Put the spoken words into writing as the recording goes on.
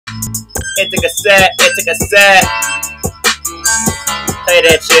It's a cassette, it's a cassette. Play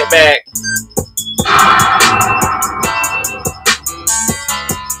that shit back.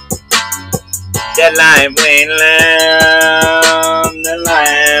 The line went loud, the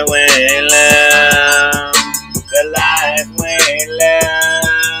line went loud, the line went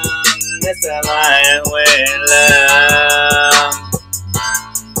loud, it's the line went loud.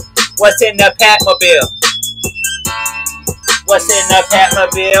 What's in the Patmobile? What's in the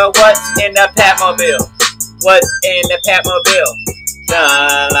Patmobile? What's in the Patmobile? What's in the Patmobile? The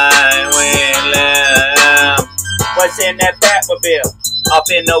line went loud. What's in that Patmobile? Up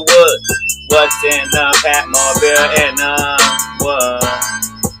in the woods. What's in the Patmobile in the woods?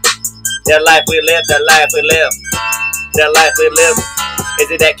 The life we live, the life we live, the life we live.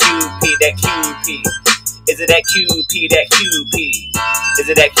 Is it that QP, that QP? Is it that QP, that QP? Is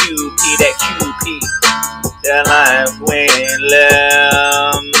it that QP, that QP? The life went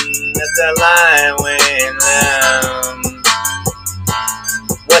loud. That's the line went loud.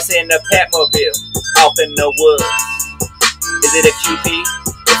 What's in the Patmobile? Off in the woods. Is it a QP?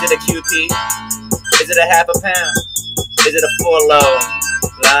 Is it a QP? Is it a half a pound? Is it a full load?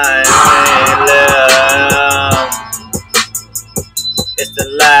 Line went loud. It's the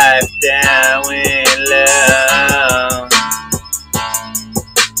life that went loud.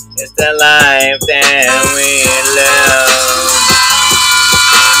 It's the life that went loud.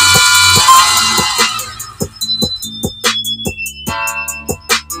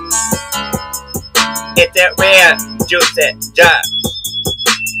 It's that rare juice that Josh.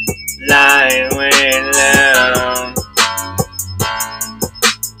 Line went loud.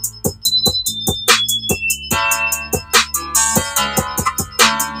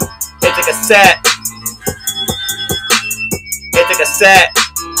 It's a cassette. It's a cassette.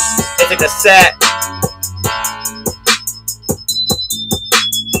 It's a cassette.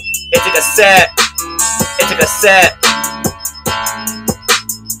 It's a cassette. It's a cassette.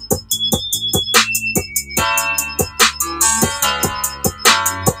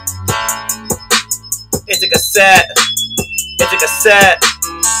 It's a cassette. It's a cassette.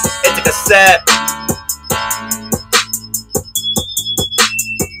 It's a cassette.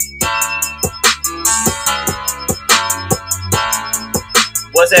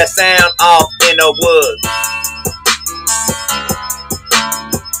 What's that sound off in the woods?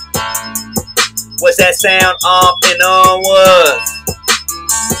 What's that sound off in the woods?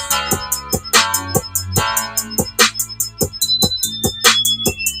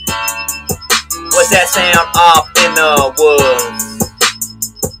 What's that sound off in the woods?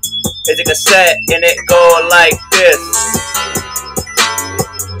 It's a cassette and it go like this.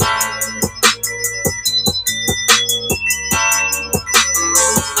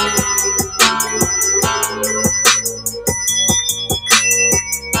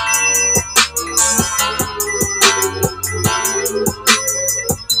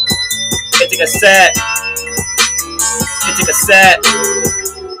 It's a cassette. It's a cassette.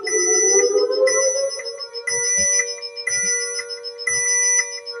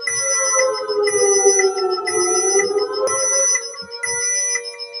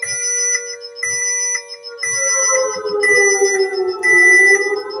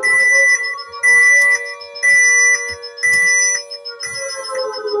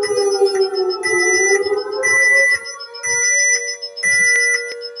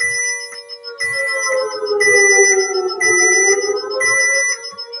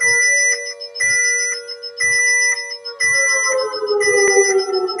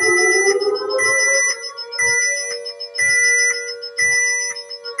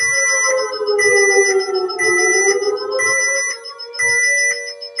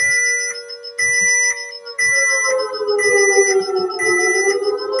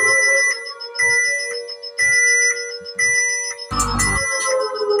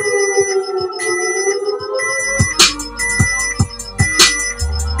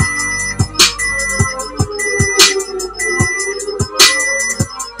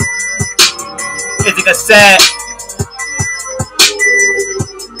 It's a cassette.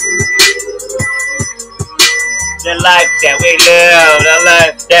 The life that we live, the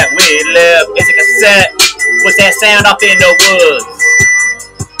life that we live. It's a cassette. What's that sound off in the woods?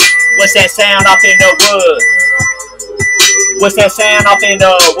 What's that sound off in the woods? What's that sound off in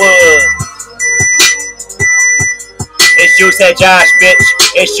the woods? It's you said Josh, bitch.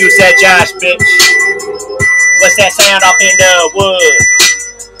 It's you said Josh, bitch. What's that sound off in the woods?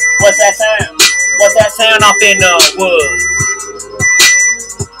 What's that sound? What's that sound off in the woods?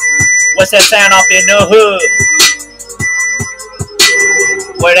 What's that sound off in the hood?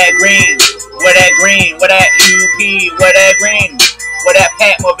 Where that green? Where that green? Where that UP? Where that green? Where that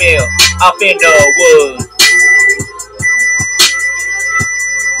Patmobile? up in the woods.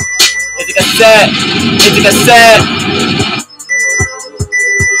 It's a cassette. It's a cassette.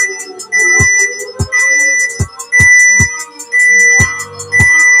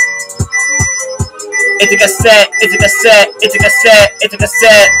 It's a cassette. It's a cassette. It's a cassette. It's a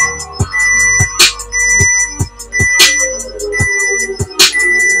cassette.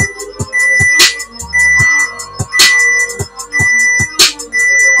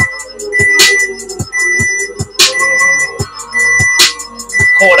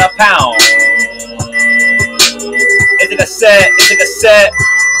 Quarter pound. It's a cassette. It's a cassette.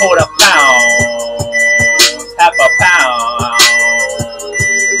 Quarter pound. Half a pound.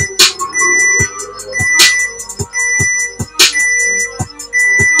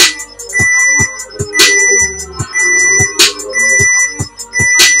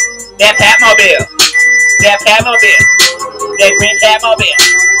 That Patmobile. That Patmobile. That green Patmobile.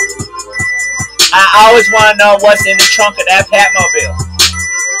 I always want to know what's in the trunk of that Patmobile.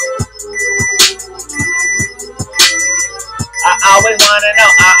 I always want to know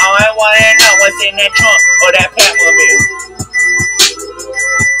what's in that trunk of that Patmobile.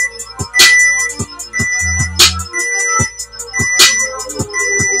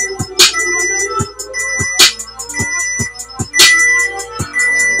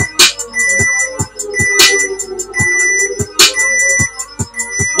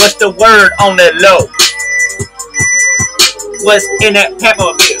 What's the word on the low? What's in that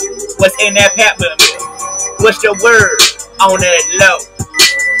Patmobile? What's in that Patmobile? What's the word on that low?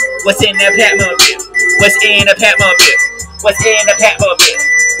 What's in that Patmobile? What's in the Patmobile? What's in the Patmobile?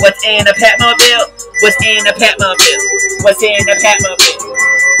 What's in the Patmobile? What's in the Patmobile? What's in the Patmobile?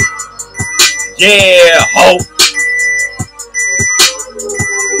 Yeah, ho!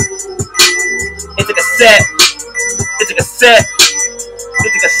 It's a cassette. It's a cassette.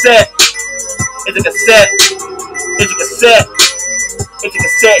 It's a cassette. It's a cassette. It's a cassette. It's a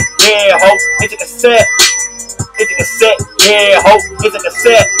cassette. Yeah, ho! It's a cassette. It's a cassette, yeah, ho. It's a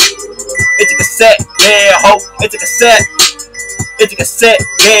cassette. It's a cassette, yeah, ho. It's a cassette. It's a cassette,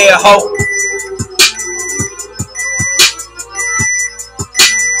 yeah, ho.